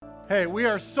Hey, we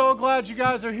are so glad you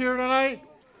guys are here tonight.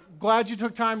 Glad you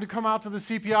took time to come out to the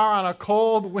CPR on a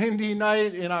cold, windy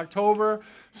night in October.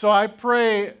 So I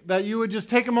pray that you would just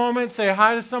take a moment, say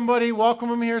hi to somebody, welcome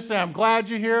them here, say, I'm glad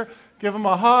you're here. Give them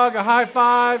a hug, a high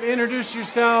five, introduce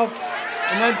yourself,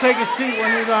 and then take a seat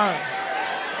when you're done.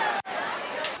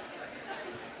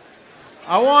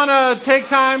 I want to take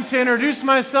time to introduce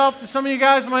myself to some of you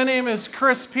guys. My name is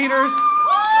Chris Pieters.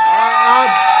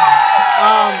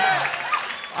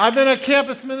 I've been a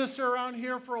campus minister around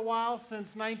here for a while,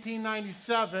 since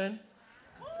 1997.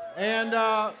 And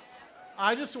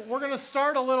we're going to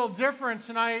start a little different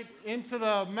tonight into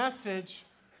the message,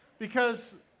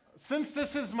 because since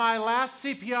this is my last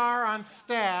CPR on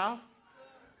staff,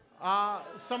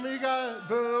 some of you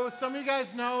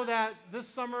guys know that this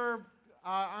summer,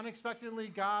 unexpectedly,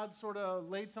 God sort of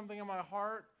laid something on my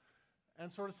heart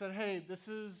and sort of said, hey, this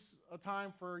is a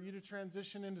time for you to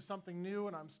transition into something new,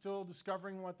 and I'm still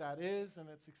discovering what that is, and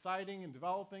it's exciting and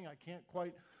developing. I can't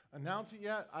quite announce it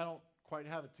yet. I don't quite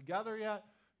have it together yet.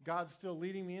 God's still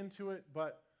leading me into it,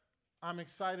 but I'm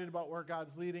excited about where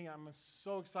God's leading. I'm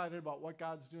so excited about what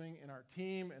God's doing in our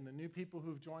team and the new people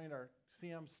who've joined our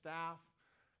CM staff.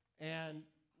 And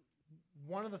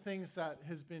one of the things that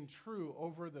has been true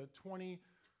over the 20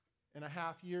 and a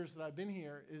half years that I've been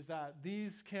here is that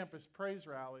these campus praise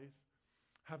rallies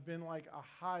have been like a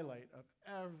highlight of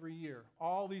every year.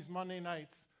 All these Monday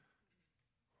nights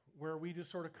where we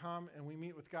just sort of come and we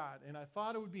meet with God. And I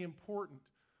thought it would be important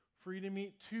for you to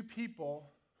meet two people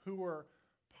who were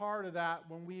part of that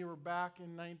when we were back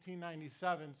in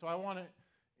 1997. So I want to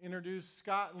introduce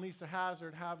Scott and Lisa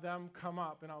Hazard, have them come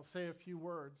up, and I'll say a few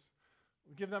words.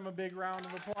 We'll give them a big round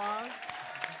of applause.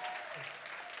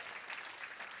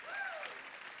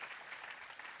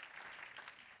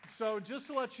 So just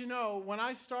to let you know, when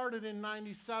I started in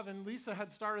 97, Lisa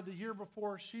had started the year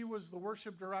before. She was the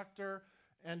worship director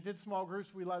and did small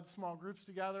groups. We led small groups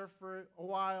together for a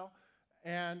while.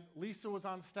 And Lisa was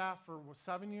on staff for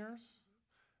 7 years.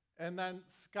 And then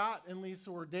Scott and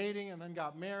Lisa were dating and then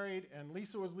got married. And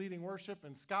Lisa was leading worship,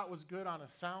 and Scott was good on a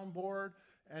soundboard.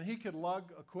 And he could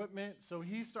lug equipment. So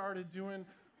he started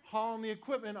hauling the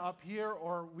equipment up here.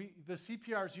 The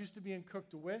CPRs used to be in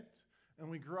Cook DeWitt. And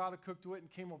we grew out of Cook DeWitt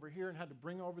and came over here and had to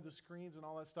bring over the screens and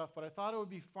all that stuff. But I thought it would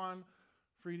be fun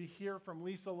for you to hear from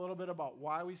Lisa a little bit about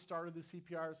why we started the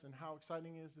CPRs and how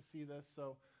exciting it is to see this.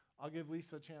 So I'll give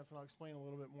Lisa a chance, and I'll explain a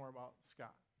little bit more about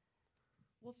Scott.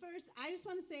 Well, first, I just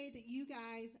want to say that you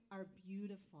guys are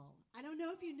beautiful. I don't know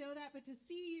if you know that, but to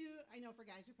see you, I know for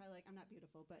guys, you're probably like, I'm not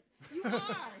beautiful, but you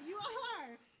are. You are.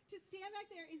 To stand back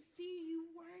there and see you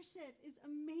worship is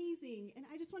amazing. And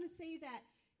I just want to say that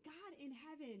God in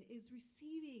heaven is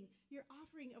receiving your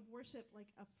offering of worship like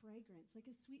a fragrance, like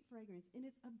a sweet fragrance. And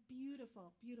it's a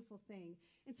beautiful, beautiful thing.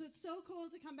 And so it's so cool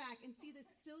to come back and see this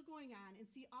still going on and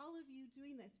see all of you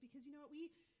doing this, because you know what,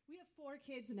 we have 4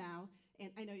 kids now.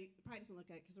 And I know you probably doesn't look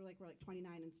good because we're like 29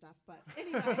 and stuff. But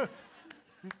anyway,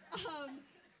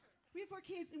 we have 4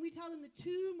 kids, and we tell them the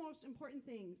 2 most important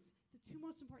things, the 2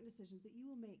 most important decisions that you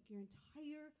will make your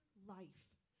entire life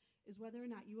is whether or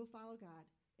not you will follow God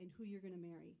and who you're going to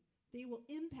marry. They will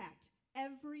impact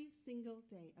every single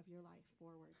day of your life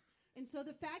forward. And so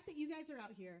the fact that you guys are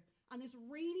out here on this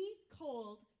rainy,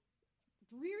 cold,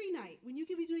 dreary night, when you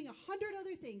could be doing 100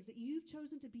 other things, that you've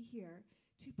chosen to be here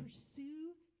to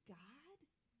pursue God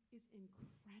is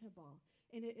incredible.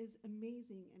 And it is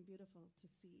amazing and beautiful to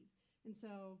see. And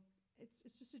so it's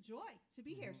just a joy to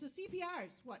be here. So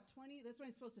CPRs, 20? That's what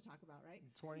I'm supposed to talk about, right?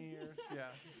 20 years,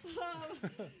 yeah.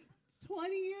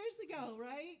 20 years ago,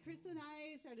 right? Chris and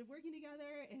I started working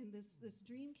together, and this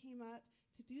dream came up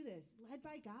to do this, led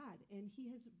by God, and He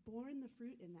has borne the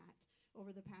fruit in that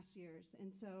over the past years.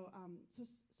 And so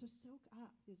soak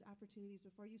up these opportunities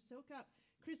before you soak up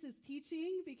Chris's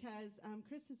teaching, because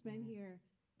Chris has been here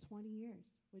 20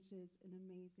 years, which is an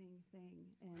amazing thing.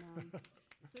 And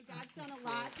so God's done a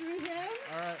lot through him.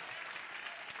 All right.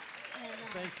 And,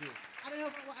 thank you.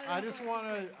 I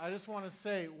just want to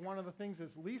say one of the things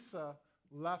is Lisa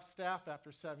left staff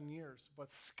after 7 years, but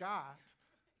Scott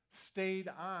stayed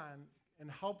on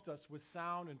and helped us with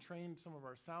sound and trained some of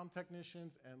our sound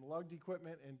technicians and lugged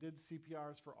equipment and did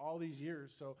CPRs for all these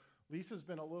years. So Lisa's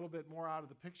been a little bit more out of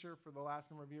the picture for the last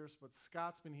number of years, but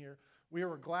Scott's been here. We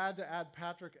were glad to add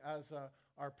Patrick as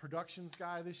our productions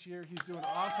guy this year. He's doing an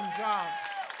awesome job.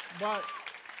 But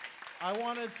I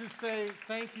wanted to say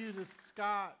thank you to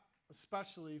Scott,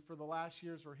 especially for the last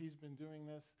years where he's been doing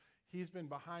this. He's been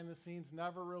behind the scenes,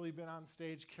 never really been on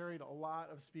stage, carried a lot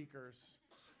of speakers,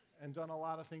 and done a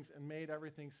lot of things and made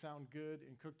everything sound good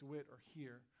in Cook DeWitt or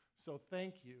here. So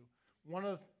thank you.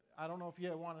 I don't know if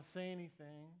you want to say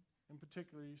anything, in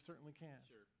particular, you certainly can.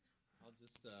 Sure.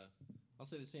 I'll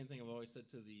say the same thing I've always said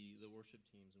to the worship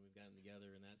teams when we've gotten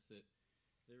together, and that's that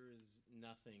there is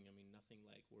nothing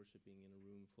like worshiping in a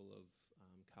room full of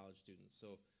college students.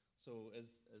 So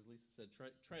as Lisa said,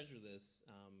 treasure this.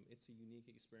 It's a unique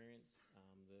experience.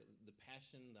 The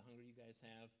passion, the hunger you guys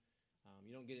have,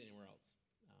 you don't get it anywhere else.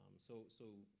 So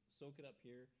soak it up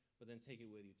here, but then take it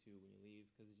with you too when you leave,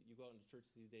 because you go out into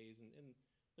church these days, and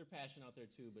there's passion out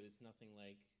there too, but it's nothing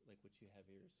like what you have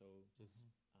here. So just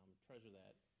treasure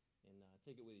that and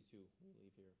take it with you too when you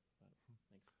leave here. But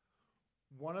thanks.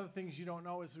 One of the things you don't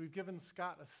know is we've given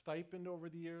Scott a stipend over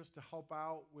the years to help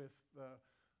out with the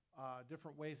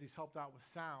different ways he's helped out with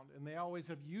sound. And they always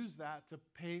have used that to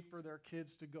pay for their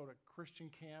kids to go to Christian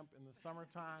camp in the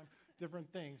summertime,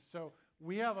 different things. So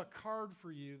we have a card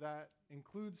for you that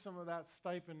includes some of that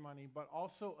stipend money, but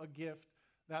also a gift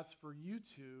that's for you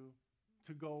two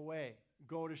to go away.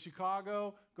 Go to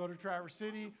Chicago, go to Traverse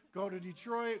City, go to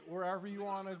Detroit, wherever you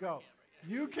want to go.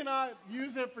 You cannot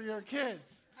use it for your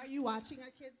kids. Are you watching our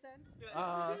kids then?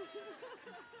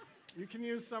 You can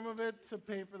use some of it to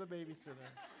pay for the babysitter.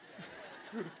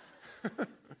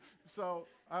 So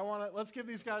let's give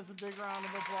these guys a big round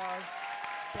of applause.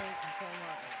 Thank you so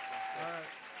much. All right.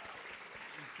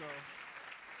 And so,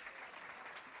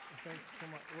 thank you so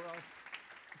much. Where else?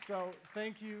 So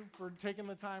thank you for taking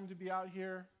the time to be out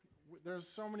here. There's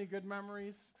so many good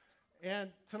memories.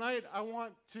 And tonight I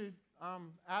want to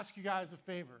ask you guys a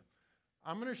favor.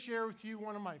 I'm going to share with you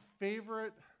one of my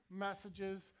favorite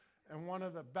messages and one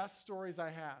of the best stories I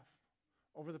have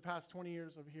over the past 20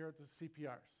 years of here at the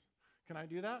CPRs. Can I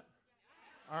do that?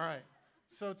 Yeah. All right.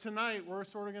 So tonight we're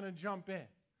sort of going to jump in.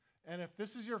 And if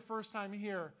this is your first time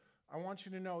here, I want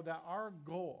you to know that our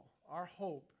goal, our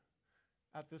hope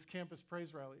at this campus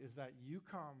praise rally is that you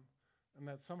come and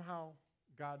that somehow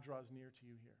God draws near to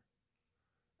you here.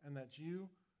 And that you,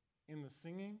 in the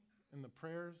singing, in the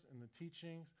prayers, in the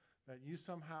teachings, that you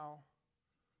somehow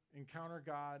encounter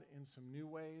God in some new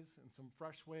ways, in some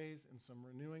fresh ways, in some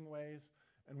renewing ways.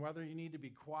 And whether you need to be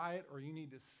quiet or you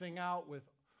need to sing out with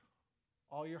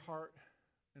all your heart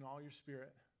and all your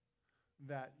spirit,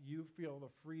 that you feel the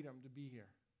freedom to be here.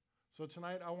 So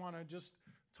tonight I want to just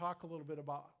talk a little bit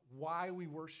about why we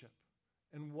worship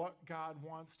and what God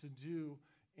wants to do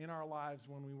in our lives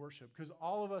when we worship. Because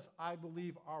all of us, I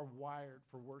believe, are wired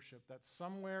for worship. That's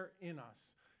somewhere in us,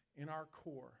 in our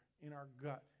core, in our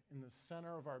gut, in the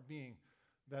center of our being,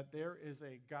 that there is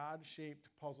a God-shaped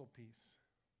puzzle piece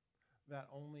that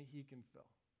only He can fill.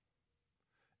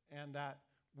 And that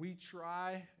we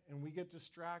try and we get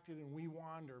distracted and we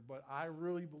wander, but I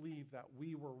really believe that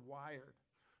we were wired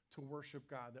to worship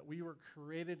God, that we were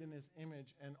created in His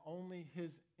image, and only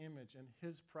His image and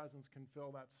His presence can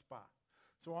fill that spot.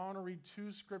 So I want to read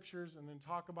two scriptures and then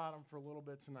talk about them for a little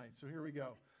bit tonight. So here we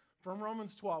go. From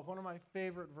Romans 12, one of my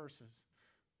favorite verses.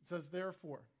 It says,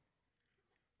 "Therefore,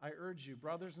 I urge you,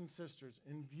 brothers and sisters,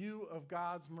 in view of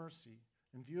God's mercy,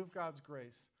 in view of God's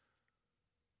grace,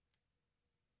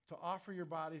 to offer your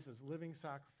bodies as living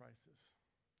sacrifices,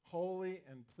 holy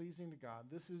and pleasing to God.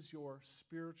 This is your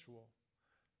spiritual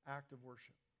act of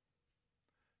worship."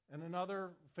 And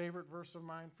another favorite verse of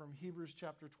mine from Hebrews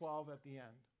chapter 12 at the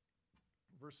end,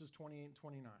 verses 28 and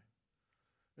 29.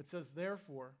 It says,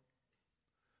 "Therefore,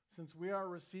 since we are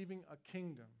receiving a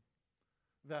kingdom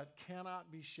that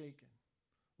cannot be shaken,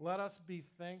 let us be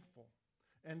thankful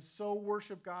and so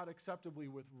worship God acceptably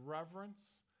with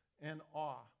reverence and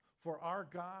awe. For our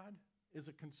God is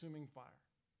a consuming fire."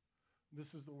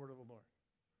 This is the word of the Lord.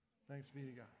 Thanks be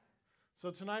to God. So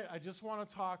tonight, I just want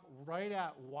to talk right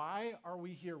at why are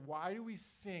we here? Why do we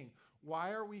sing?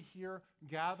 Why are we here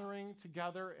gathering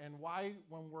together? And why,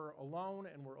 when we're alone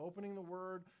and we're opening the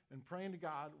Word and praying to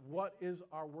God, what is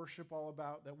our worship all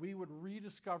about? That we would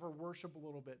rediscover worship a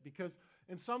little bit. Because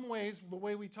in some ways, the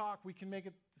way we talk, we can make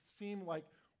it seem like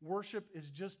worship is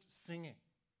just singing.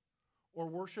 Or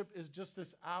worship is just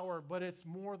this hour, but it's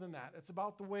more than that. It's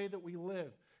about the way that we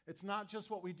live. It's not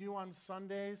just what we do on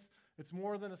Sundays. It's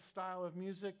more than a style of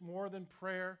music, more than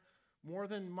prayer, more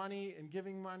than money and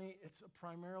giving money. It's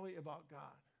primarily about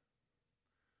God.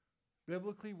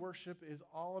 Biblically, worship is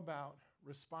all about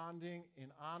responding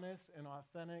in honest and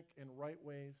authentic and right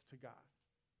ways to God.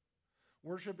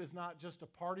 Worship is not just a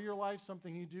part of your life,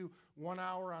 something you do 1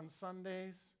 hour on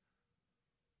Sundays.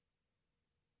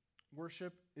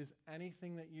 Worship is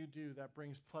anything that you do that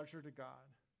brings pleasure to God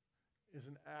is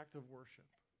an act of worship.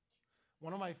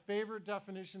 One of my favorite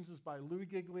definitions is by Louis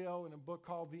Giglio in a book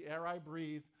called The Air I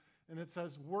Breathe. And it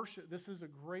says worship, this is a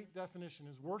great definition,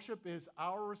 is worship is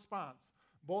our response,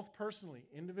 both personally,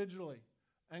 individually,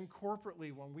 and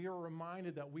corporately when we are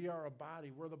reminded that we are a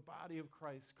body, we're the body of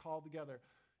Christ called together.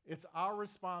 It's our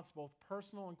response, both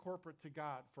personal and corporate, to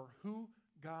God for who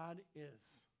God is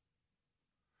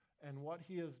and what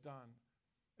he has done,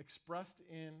 expressed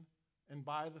in and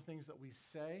by the things that we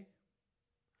say,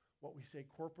 what we say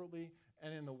corporately,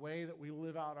 and in the way that we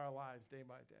live out our lives day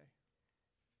by day.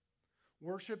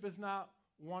 Worship is not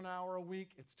 1 hour a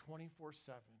week, it's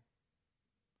 24/7.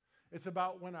 It's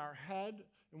about when our head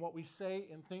and what we say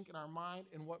and think in our mind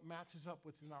and what matches up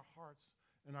what's in our hearts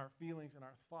and our feelings and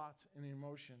our thoughts and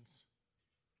emotions.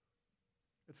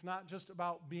 It's not just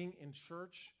about being in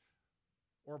church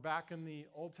or back in the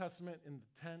Old Testament in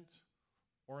the tent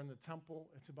or in the temple.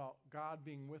 It's about God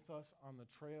being with us on the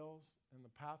trails and the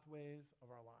pathways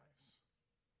of our lives.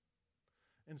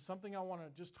 And something I want to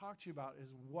just talk to you about is,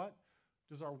 what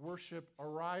does our worship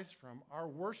arise from? Our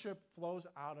worship flows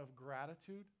out of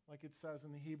gratitude, like it says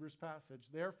in the Hebrews passage.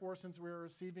 Therefore, since we are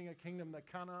receiving a kingdom that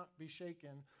cannot be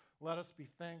shaken, let us be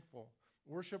thankful.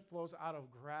 Worship flows out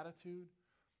of gratitude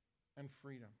and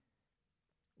freedom.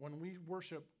 When we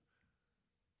worship,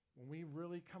 when we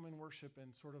really come and worship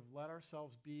and sort of let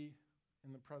ourselves be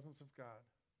in the presence of God,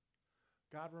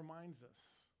 God reminds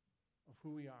us of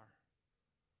who we are.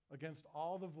 Against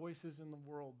all the voices in the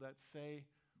world that say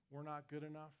we're not good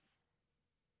enough,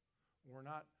 we're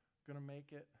not going to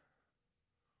make it,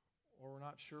 or we're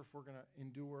not sure if we're going to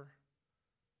endure,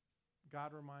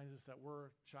 God reminds us that we're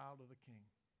a child of the King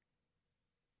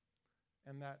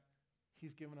and that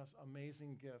he's given us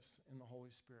amazing gifts in the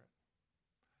Holy Spirit,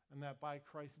 and that by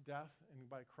Christ's death and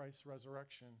by Christ's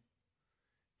resurrection,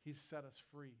 he's set us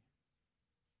free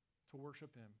to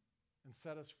worship him and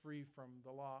set us free from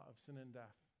the law of sin and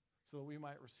death so that we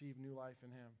might receive new life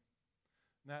in him.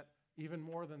 And that even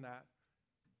more than that,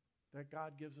 that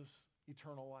God gives us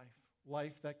eternal life,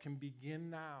 life that can begin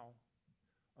now,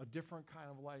 a different kind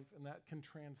of life, and that can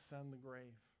transcend the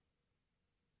grave.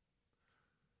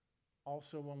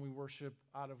 Also, when we worship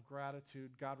out of gratitude,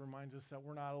 God reminds us that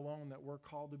we're not alone, that we're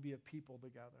called to be a people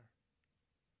together,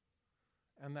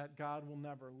 and that God will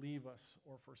never leave us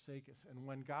or forsake us. And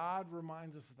when God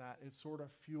reminds us of that, it sort of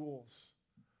fuels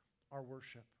our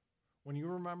worship. When you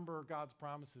remember God's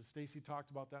promises, Stacy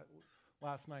talked about that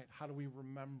last night. How do we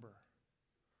remember?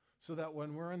 So that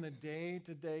when we're in the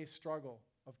day-to-day struggle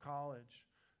of college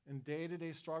and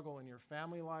day-to-day struggle in your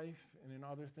family life and in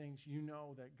other things, you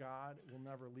know that God will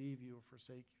never leave you or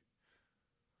forsake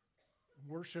you.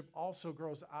 Worship also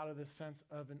grows out of this sense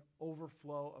of an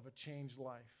overflow of a changed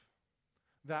life.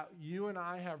 That you and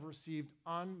I have received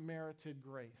unmerited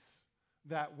grace.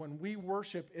 That when we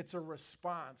worship, it's a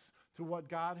response to what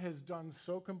God has done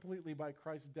so completely by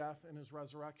Christ's death and his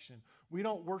resurrection. We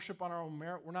don't worship on our own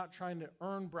merit. We're not trying to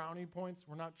earn brownie points.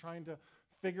 We're not trying to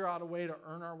figure out a way to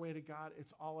earn our way to God.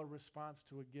 It's all a response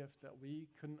to a gift that we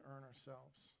couldn't earn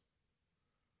ourselves.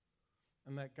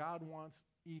 And that God wants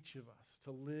each of us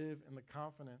to live in the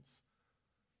confidence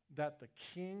that the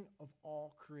King of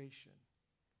all creation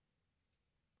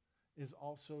is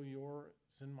also yours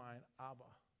and mine, Abba,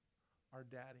 our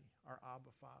daddy, our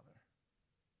Abba Father.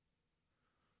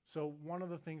 So one of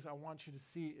the things I want you to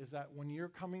see is that when you're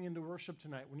coming into worship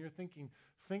tonight, when you're thinking,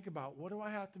 think about, what do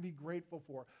I have to be grateful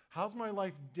for? How's my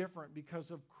life different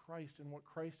because of Christ and what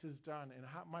Christ has done and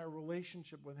how my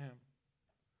relationship with him?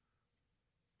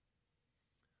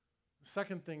 The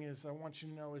second thing is I want you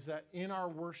to know is that in our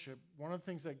worship, one of the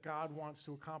things that God wants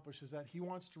to accomplish is that he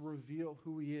wants to reveal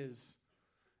who he is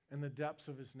and the depths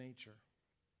of his nature.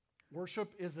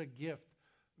 Worship is a gift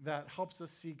that helps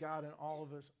us see God in all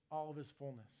of his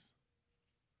fullness.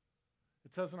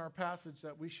 It says in our passage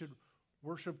that we should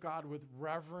worship God with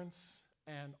reverence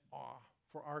and awe,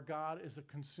 for our God is a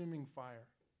consuming fire.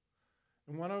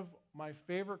 And one of my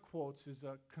favorite quotes is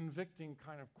a convicting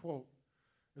kind of quote.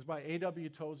 It's by A.W.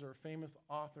 Tozer, a famous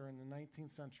author in the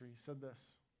 19th century. He said this: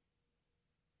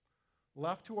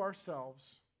 "Left to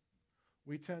ourselves,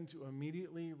 we tend to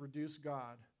immediately reduce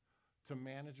God to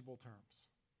manageable terms.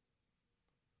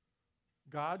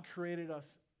 God created us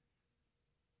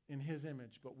in his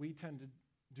image, but we tend to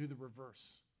do the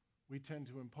reverse. We tend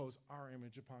to impose our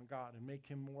image upon God and make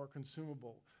him more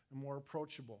consumable and more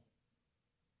approachable.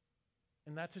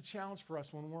 And that's a challenge for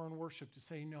us when we're in worship, to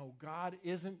say, no, God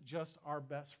isn't just our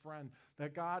best friend,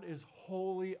 that God is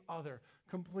wholly other,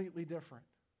 completely different.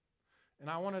 And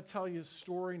I want to tell you a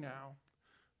story now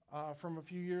from a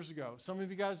few years ago. Some of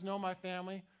you guys know my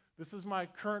family. This is my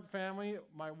current family.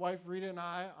 My wife Rita and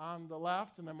I on the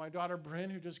left, and then my daughter Bryn,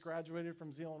 who just graduated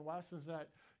from Zeeland West, is at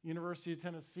University of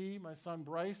Tennessee. My son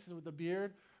Bryce with a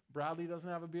beard. Bradley doesn't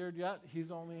have a beard yet.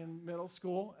 He's only in middle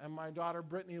school. And my daughter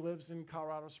Brittany lives in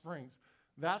Colorado Springs.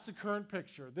 That's a current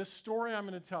picture. This story I'm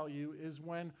going to tell you is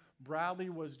when Bradley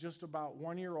was just about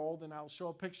 1 year old, and I'll show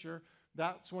a picture.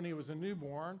 That's when he was a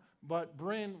newborn, but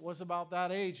Bryn was about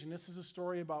that age, and this is a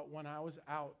story about when I was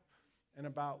out and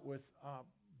about with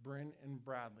Bryn and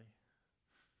Bradley.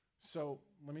 So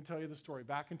let me tell you the story.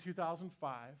 Back in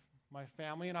 2005, my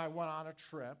family and I went on a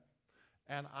trip,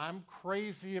 and I'm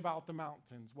crazy about the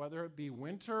mountains, whether it be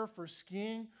winter for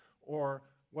skiing or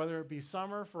whether it be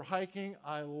summer for hiking.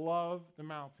 I love the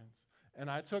mountains. And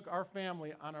I took our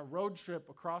family on a road trip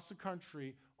across the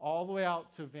country all the way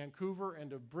out to Vancouver and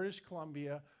to British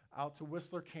Columbia, out to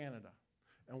Whistler, Canada.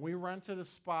 And we rented a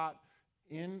spot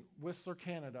in Whistler,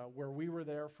 Canada, where we were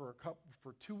there for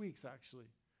 2 weeks, actually.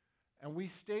 And we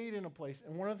stayed in a place.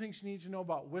 And one of the things you need to know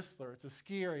about Whistler, it's a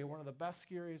ski area, one of the best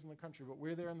ski areas in the country, but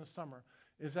we're there in the summer,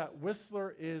 is that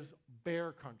Whistler is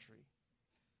bear country.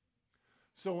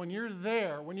 So when you're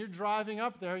there, when you're driving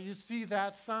up there, you see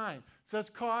that sign. It says,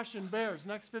 "Caution, bears,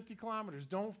 next 50 kilometers,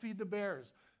 don't feed the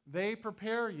bears." They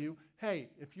prepare you, hey,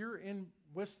 if you're in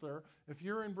Whistler, if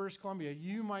you're in British Columbia,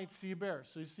 you might see a bear.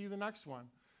 So you see the next one.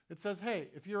 It says, hey,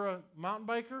 if you're a mountain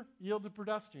biker, yield to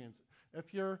pedestrians.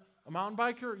 If you're a mountain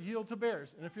biker, yield to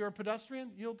bears. And if you're a pedestrian,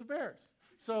 yield to bears.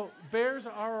 So bears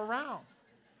are around,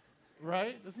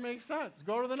 right? This makes sense.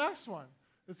 Go to the next one.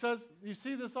 It says, you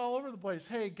see this all over the place.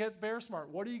 Hey, get bear smart.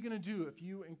 What are you going to do if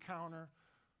you encounter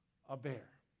a bear?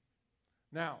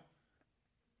 Now,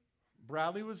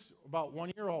 Bradley was about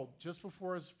 1 year old, just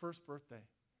before his first birthday.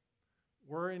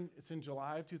 It's in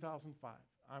July of 2005.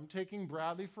 I'm taking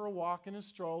Bradley for a walk in his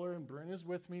stroller, and Bryn is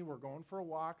with me. We're going for a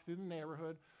walk through the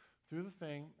neighborhood, through the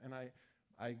thing, and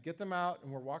I get them out,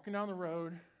 and we're walking down the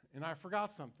road, and I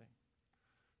forgot something.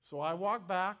 So I walk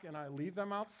back, and I leave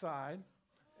them outside,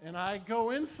 and I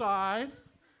go inside,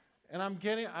 and I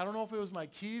don't know if it was my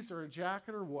keys or a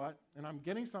jacket or what, and I'm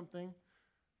getting something,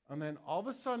 and then all of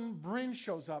a sudden, Bryn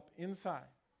shows up inside.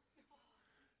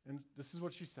 And this is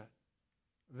what she said.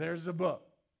 "There's a book."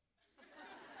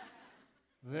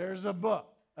 There's a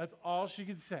book. That's all she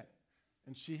could say.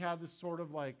 And she had this sort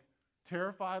of like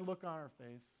terrified look on her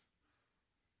face.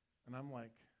 And I'm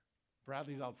like,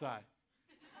 Bradley's outside.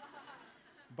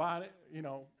 But,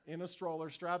 in a stroller,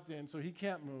 strapped in, so he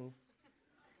can't move.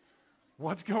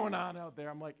 What's going on out there?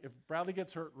 I'm like, if Bradley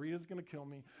gets hurt, Rita's going to kill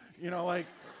me.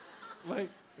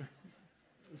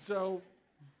 So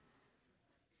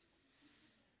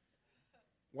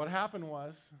what happened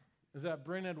is that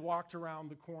Bryn had walked around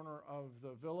the corner of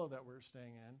the villa that we were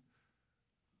staying in.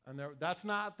 And that's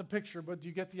not the picture, but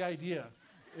you get the idea.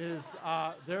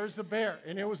 There's a bear,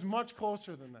 and it was much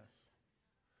closer than this.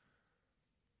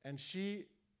 And she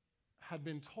had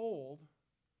been told,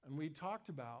 and we talked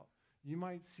about, you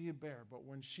might see a bear. But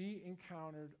when she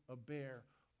encountered a bear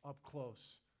up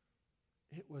close,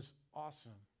 it was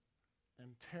awesome and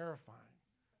terrifying.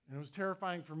 And it was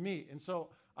terrifying for me. And so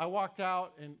I walked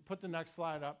out and put the next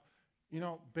slide up.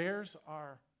 Bears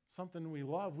are something we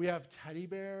love. We have teddy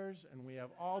bears, and we have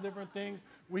all different things.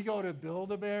 We go to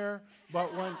Build-A-Bear.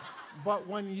 But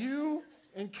when you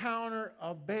encounter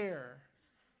a bear,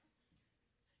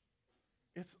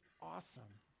 it's awesome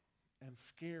and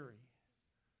scary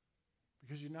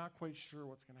because you're not quite sure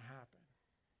what's going to happen.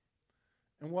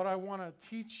 And what I want to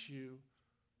teach you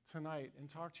tonight and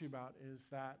talk to you about is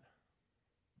that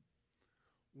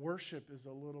worship is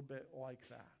a little bit like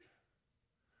that.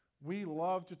 We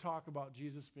love to talk about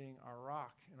Jesus being our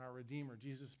rock and our Redeemer,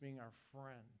 Jesus being our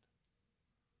friend.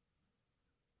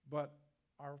 But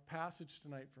our passage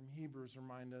tonight from Hebrews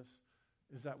reminds us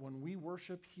is that when we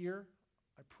worship here,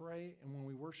 I pray, and when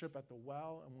we worship at the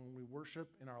well and when we worship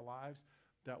in our lives,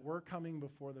 that we're coming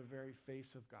before the very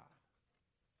face of God.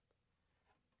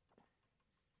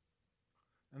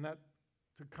 And that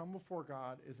to come before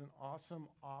God is an awesome,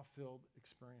 awe-filled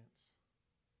experience.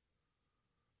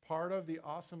 Part of the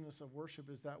awesomeness of worship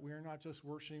is that we are not just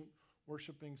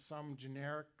worshiping some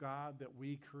generic God that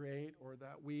we create or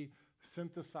that we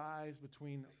synthesize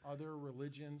between other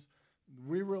religions.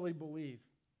 We really believe,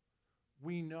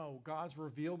 we know God's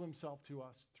revealed himself to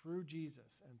us through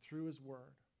Jesus and through his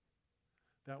word,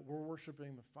 that we're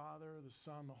worshiping the Father, the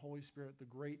Son, the Holy Spirit, the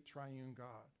great triune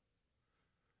God.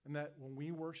 And that when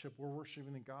we worship, we're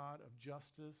worshiping the God of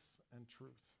justice and truth.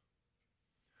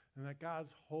 And that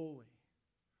God's holy.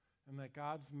 And that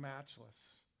God's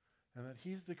matchless. And that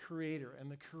he's the creator.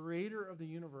 And the creator of the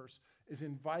universe is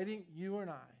inviting you and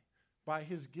I, by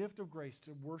his gift of grace,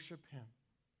 to worship him.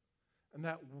 And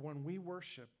that when we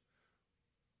worship,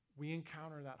 we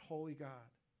encounter that holy God,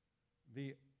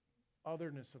 the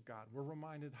otherness of God. We're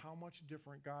reminded how much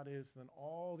different God is than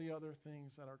all the other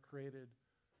things that are created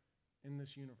in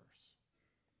this universe.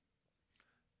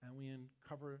 and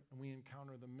we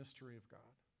encounter the mystery of God.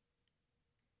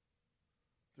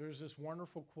 There's this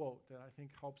wonderful quote that I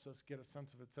think helps us get a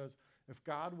sense of it. It says, if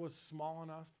God was small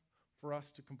enough for us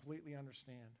to completely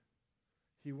understand,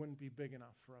 he wouldn't be big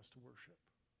enough for us to worship.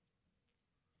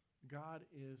 God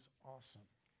is awesome.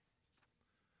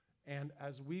 And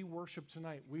as we worship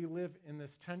tonight, we live in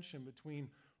this tension between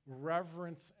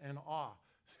reverence and awe.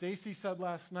 Stacy said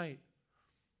last night,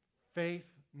 faith,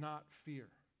 not fear.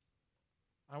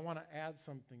 I want to add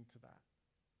something to that.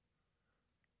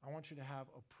 I want you to have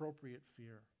appropriate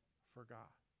fear for God.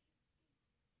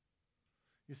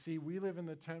 You see, we live in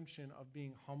the tension of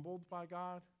being humbled by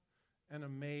God and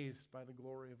amazed by the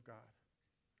glory of God.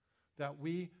 That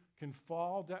we can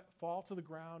fall to the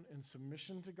ground in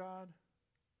submission to God,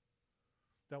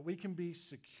 that we can be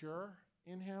secure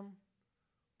in him,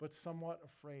 but somewhat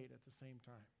afraid at the same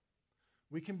time.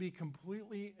 We can be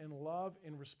completely in love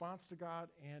in response to God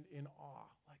and in awe,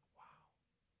 like, wow.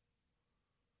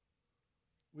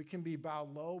 We can be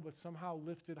bowed low, but somehow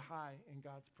lifted high in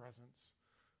God's presence.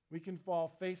 We can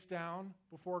fall face down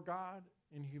before God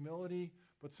in humility,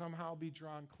 but somehow be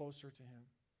drawn closer to him.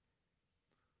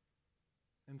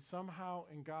 And somehow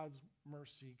in God's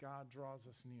mercy, God draws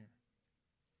us near.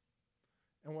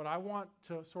 And what I want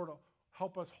to sort of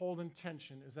help us hold in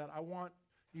tension is that I want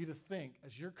you to think,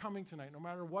 as you're coming tonight, no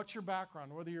matter what your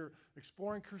background, whether you're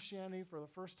exploring Christianity for the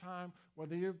first time,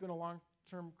 whether you've been a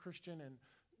long-term Christian and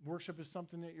worship is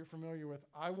something that you're familiar with,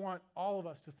 I want all of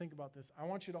us to think about this. I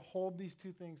want you to hold these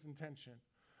two things in tension.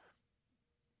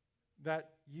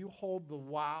 That you hold the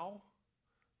wow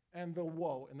and the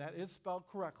woe, and that is spelled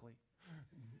correctly,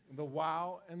 the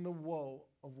wow and the woe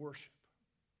of worship.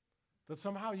 That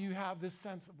somehow you have this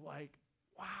sense of like,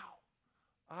 wow,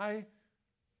 I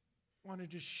want to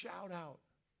just shout out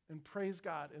and praise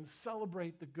God and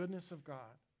celebrate the goodness of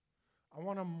God. I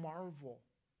want to marvel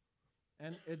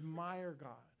and admire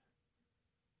God,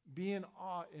 be in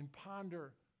awe and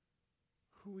ponder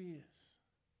who he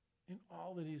is in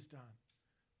all that he's done,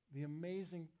 the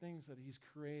amazing things that he's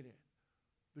created,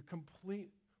 the complete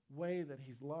way that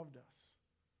he's loved us.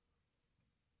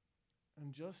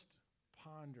 And just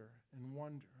ponder and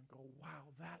wonder and go, wow,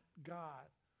 that God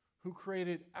who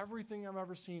created everything I've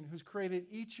ever seen, who's created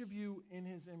each of you in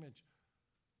his image,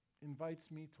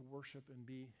 invites me to worship and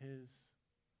be his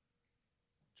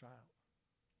child,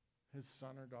 his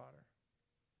son or daughter.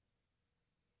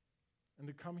 And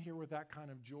to come here with that kind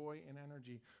of joy and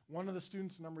energy. One of the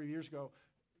students a number of years ago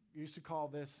used to call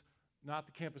this not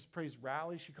the Campus Praise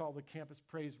Rally, she called it the Campus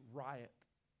Praise Riot.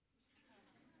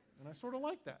 And I sort of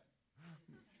like that.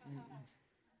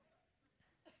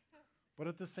 But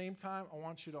at the same time, I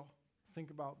want you to think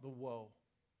about the woe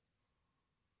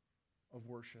of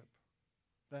worship.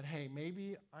 That, hey,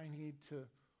 maybe I need to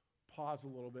pause a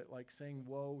little bit, like saying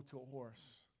woe to a horse.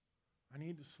 I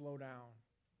need to slow down.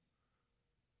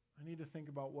 I need to think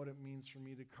about what it means for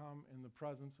me to come in the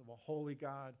presence of a holy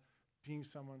God, being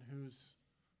someone who's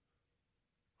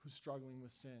struggling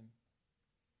with sin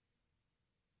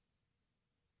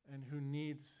and who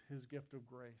needs his gift of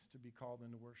grace to be called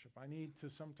into worship. I need to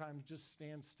sometimes just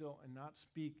stand still and not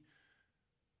speak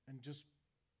and just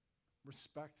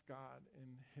respect God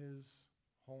in his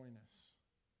holiness.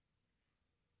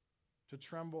 To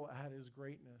tremble at his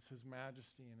greatness, his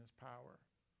majesty, and his power.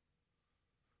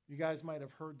 You guys might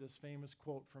have heard this famous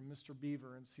quote from Mr.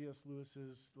 Beaver in C.S.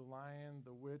 Lewis's The Lion,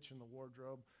 the Witch, and the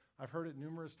Wardrobe. I've heard it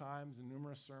numerous times in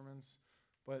numerous sermons,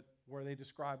 but where they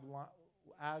describe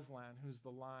Aslan, who's the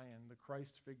lion, the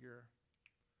Christ figure,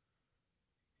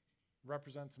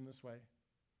 represents him this way.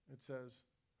 It says,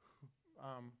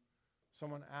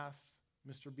 someone asks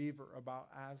Mr. Beaver about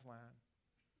Aslan,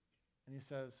 and he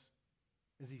says,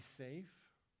 is he safe?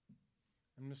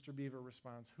 And Mr. Beaver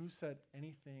responds, who said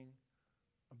anything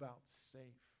about safe?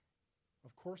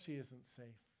 Of course he isn't safe,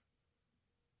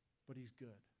 but he's good.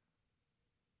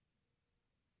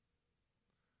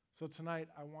 So tonight,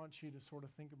 I want you to sort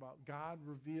of think about God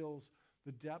reveals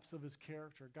the depths of his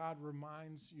character. God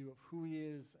reminds you of who he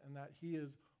is and that he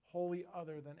is wholly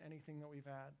other than anything that we've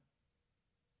had.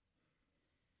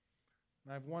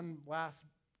 And I have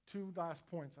two last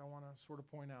points I want to sort of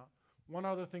point out. One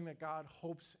other thing that God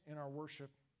hopes in our worship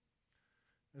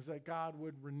is that God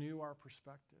would renew our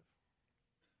perspective.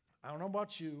 I don't know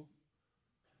about you,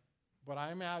 but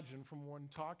I imagine from when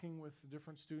talking with the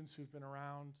different students who've been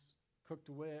around Cook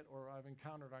DeWitt or I've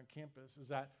encountered on campus is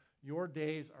that your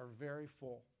days are very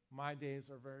full. My days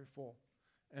are very full.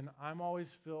 And I'm always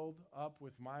filled up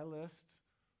with my list,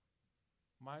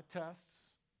 my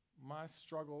tests, my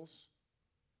struggles,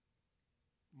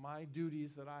 my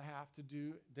duties that I have to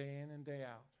do day in and day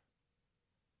out.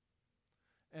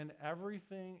 And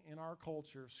everything in our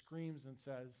culture screams and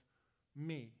says,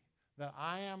 me, that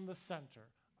I am the center.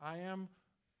 I am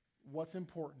what's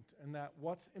important, and that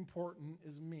what's important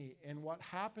is me. And what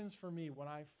happens for me when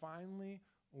I finally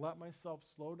let myself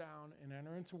slow down and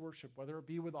enter into worship, whether it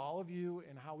be with all of you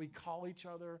and how we call each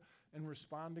other and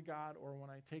respond to God, or when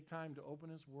I take time to open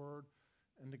His Word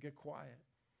and to get quiet,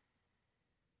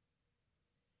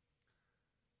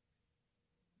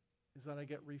 is that I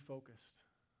get refocused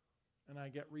and I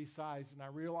get resized, and I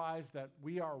realize that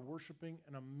we are worshiping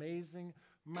an amazing,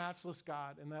 matchless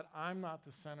God, and that I'm not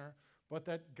the center, but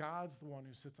that God's the one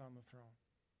who sits on the throne.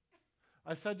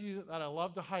 I said to you that I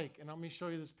love to hike, and let me show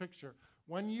you this picture.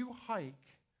 When you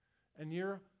hike and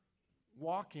you're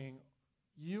walking,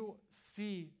 you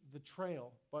see the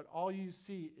trail, but all you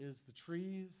see is the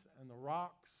trees and the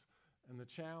rocks and the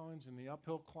challenge and the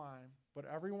uphill climb. But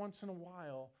every once in a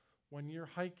while, when you're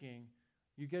hiking,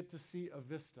 you get to see a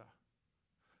vista.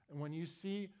 And when you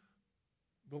see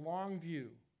the long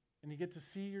view and you get to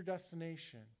see your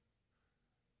destination,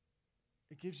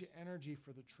 it gives you energy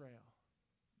for the trail.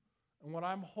 And what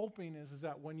I'm hoping is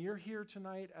that when you're here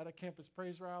tonight at a campus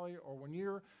praise rally, or when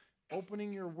you're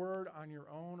opening your word on your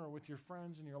own or with your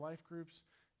friends in your life groups,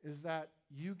 is that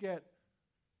you get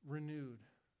renewed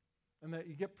and that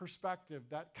you get perspective,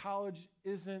 that college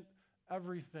isn't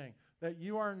everything, that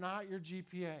you are not your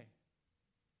GPA.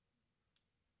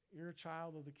 You're a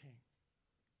child of the King.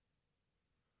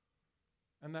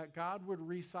 And that God would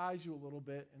resize you a little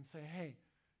bit and say, hey,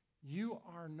 you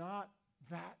are not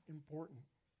that important,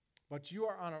 but you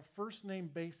are on a first name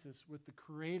basis with the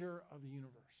creator of the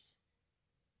universe.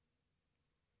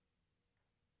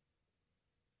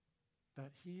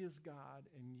 That He is God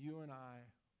and you and I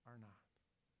are not.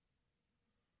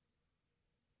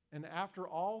 And after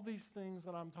all these things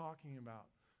that I'm talking about,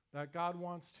 that God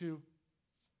wants to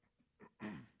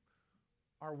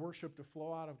our worship to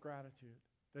flow out of gratitude,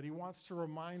 that He wants to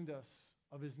remind us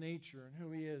of His nature and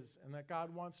who He is, and that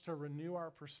God wants to renew our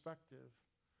perspective.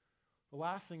 The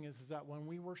last thing is that when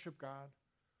we worship God,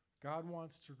 God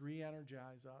wants to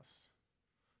re-energize us,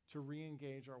 to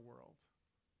re-engage our world.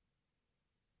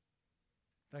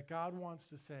 That God wants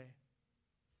to say,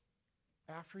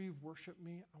 after you've worshiped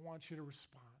me, I want you to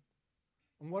respond.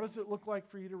 And what does it look like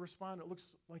for you to respond? It looks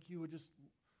like you would just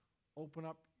open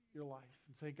up your life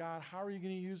and say, God, how are you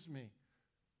going to use me?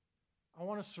 I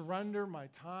want to surrender my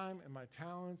time and my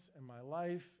talents and my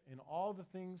life and all the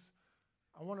things.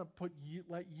 I want to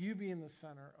let you be in the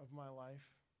center of my life.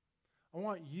 I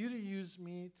want you to use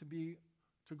me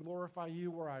to glorify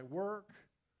you where I work,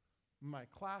 in my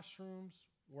classrooms,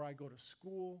 where I go to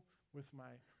school, with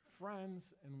my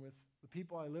friends, and with the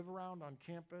people I live around on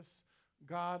campus.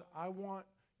 God, I want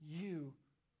you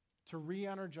to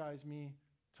re-energize me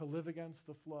to live against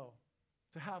the flow,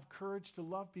 to have courage to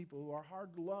love people who are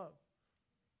hard to love,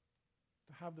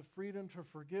 to have the freedom to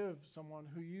forgive someone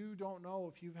who you don't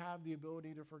know if you've had the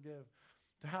ability to forgive,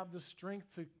 to have the strength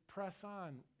to press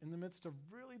on in the midst of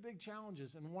really big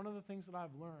challenges. And one of the things that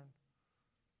I've learned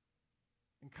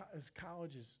as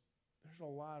colleges, there's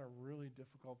a lot of really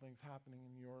difficult things happening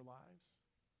in your lives.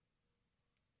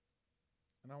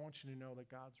 And I want you to know that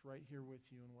God's right here with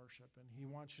you in worship, and He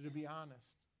wants you to be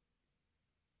honest.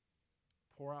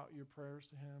 Pour out your prayers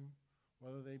to Him,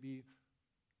 whether they be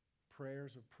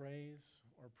prayers of praise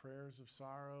or prayers of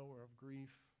sorrow or of grief,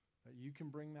 that you can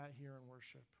bring that here in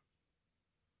worship.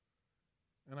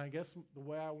 And I guess the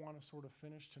way I want to sort of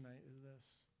finish tonight is this,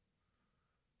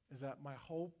 is that my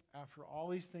hope after all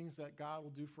these things that God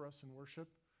will do for us in worship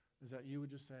is that you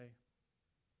would just say,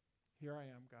 here I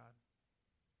am, God.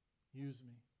 Use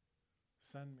me.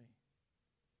 Send me.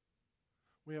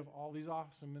 We have all these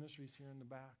awesome ministries here in the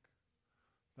back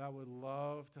that would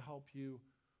love to help you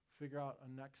figure out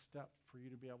a next step for you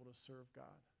to be able to serve God.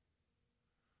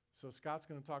 So Scott's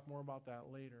going to talk more about that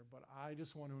later, but I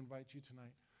just want to invite you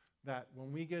tonight that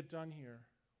when we get done here,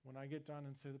 when I get done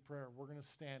and say the prayer, we're going to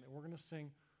stand and we're going to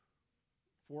sing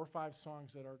 4 or 5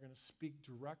 songs that are going to speak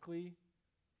directly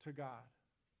to God.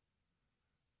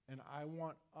 And I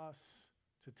want us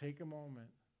to take a moment,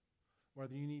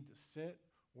 whether you need to sit,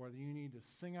 whether you need to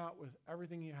sing out with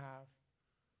everything you have,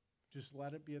 just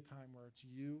let it be a time where it's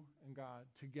you and God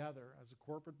together as a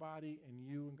corporate body and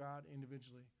you and God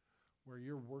individually, where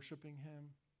you're worshiping Him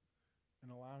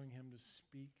and allowing Him to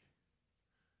speak,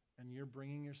 and you're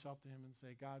bringing yourself to Him and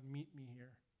say, God, meet me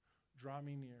here. Draw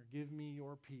me near. Give me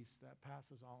your peace that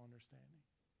passes all understanding.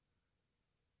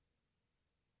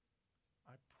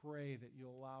 I pray that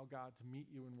you'll allow God to meet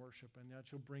you in worship and that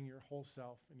you'll bring your whole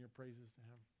self and your praises to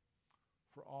Him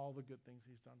for all the good things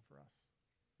He's done for us.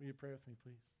 Will you pray with me,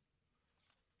 please?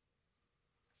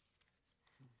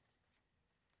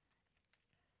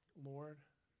 Lord,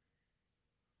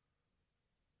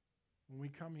 when we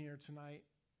come here tonight,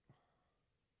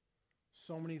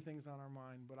 so many things on our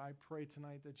mind, but I pray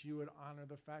tonight that you would honor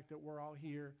the fact that we're all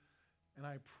here. And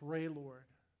I pray, Lord,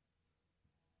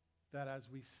 that as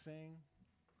we sing,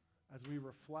 as we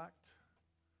reflect,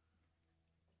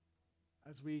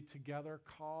 as we together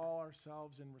call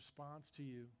ourselves in response to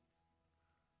you,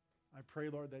 I pray,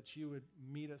 Lord, that you would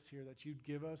meet us here, that you'd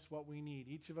give us what we need,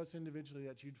 each of us individually,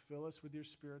 that you'd fill us with your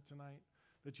Spirit tonight,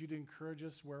 that you'd encourage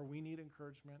us where we need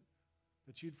encouragement,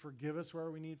 that you'd forgive us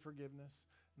where we need forgiveness,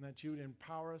 and that you would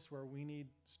empower us where we need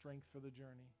strength for the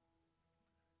journey.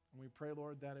 And we pray,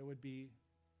 Lord, that it would be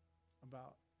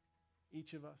about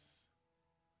each of us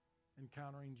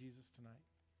encountering Jesus tonight.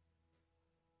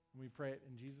 And we pray it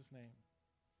in Jesus' name,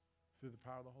 through the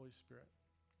power of the Holy Spirit.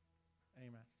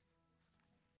 Amen.